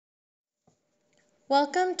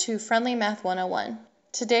Welcome to Friendly Math 101.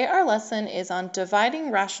 Today our lesson is on dividing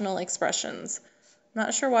rational expressions.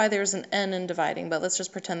 Not sure why there's an n in dividing, but let's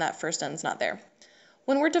just pretend that first n's not there.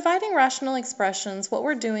 When we're dividing rational expressions, what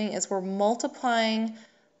we're doing is we're multiplying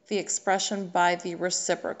the expression by the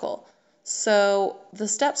reciprocal. So the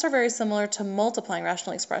steps are very similar to multiplying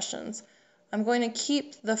rational expressions. I'm going to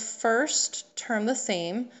keep the first term the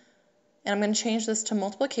same, and I'm going to change this to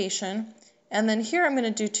multiplication. And then here I'm going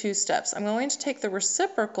to do two steps. I'm going to take the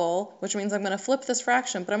reciprocal, which means I'm going to flip this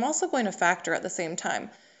fraction, but I'm also going to factor at the same time.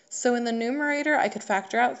 So in the numerator, I could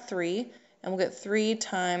factor out 3, and we'll get 3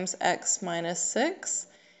 times x minus 6.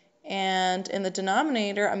 And in the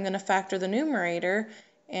denominator, I'm going to factor the numerator,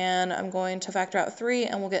 and I'm going to factor out 3,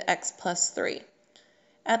 and we'll get x plus 3.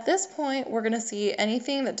 At this point, we're going to see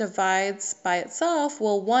anything that divides by itself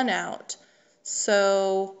will 1 out.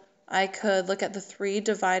 So I could look at the 3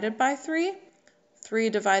 divided by 3. 3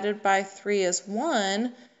 divided by 3 is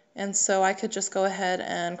 1, and so I could just go ahead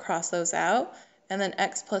and cross those out. And then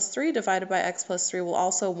x plus 3 divided by x plus 3 will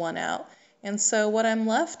also 1 out. And so what I'm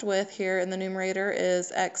left with here in the numerator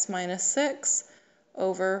is x minus 6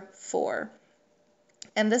 over 4.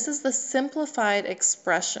 And this is the simplified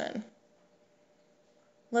expression.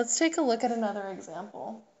 Let's take a look at another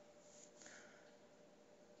example.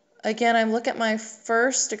 Again, I look at my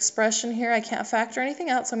first expression here. I can't factor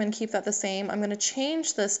anything out, so I'm going to keep that the same. I'm going to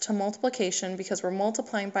change this to multiplication because we're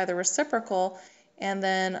multiplying by the reciprocal, and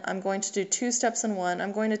then I'm going to do two steps in one.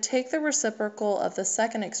 I'm going to take the reciprocal of the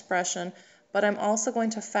second expression, but I'm also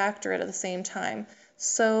going to factor it at the same time.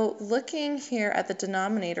 So looking here at the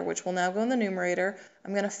denominator, which will now go in the numerator,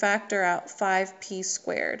 I'm going to factor out 5p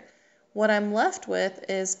squared. What I'm left with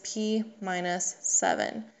is p minus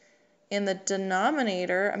 7. In the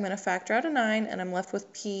denominator, I'm going to factor out a 9, and I'm left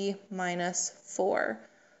with p minus 4.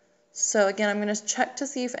 So again, I'm going to check to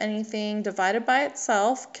see if anything divided by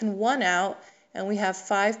itself can 1 out, and we have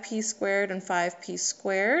 5p squared and 5p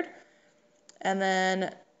squared. And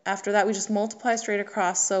then after that, we just multiply straight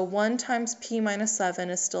across. So 1 times p minus 7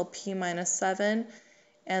 is still p minus 7.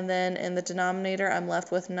 And then in the denominator, I'm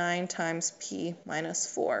left with 9 times p minus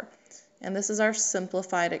 4. And this is our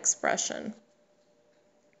simplified expression.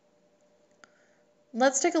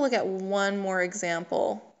 Let's take a look at one more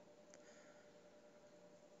example.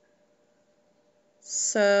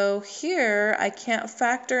 So here I can't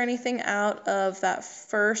factor anything out of that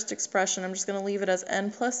first expression. I'm just going to leave it as n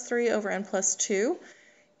plus 3 over n plus 2.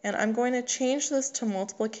 And I'm going to change this to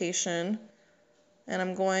multiplication. And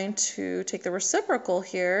I'm going to take the reciprocal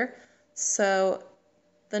here. So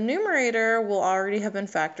the numerator will already have been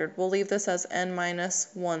factored. We'll leave this as n minus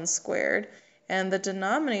 1 squared. And the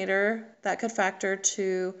denominator, that could factor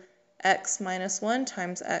to x minus 1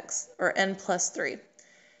 times x, or n plus 3.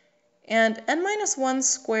 And n minus 1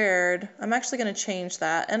 squared, I'm actually going to change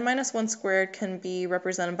that. N minus 1 squared can be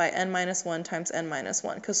represented by n minus 1 times n minus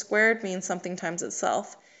 1, because squared means something times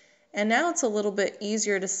itself. And now it's a little bit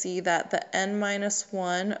easier to see that the n minus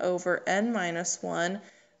 1 over n minus 1,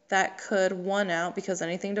 that could 1 out, because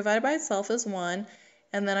anything divided by itself is 1.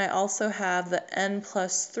 And then I also have the n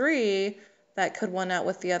plus 3, that could 1 out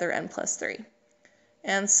with the other n plus 3.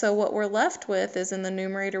 And so what we're left with is in the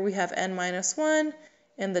numerator we have n minus 1,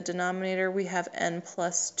 in the denominator we have n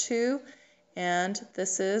plus 2, and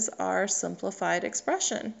this is our simplified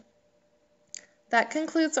expression. That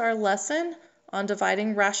concludes our lesson on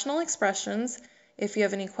dividing rational expressions. If you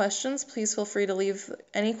have any questions, please feel free to leave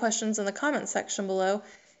any questions in the comments section below.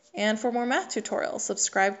 And for more math tutorials,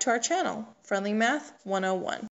 subscribe to our channel, Friendly Math 101.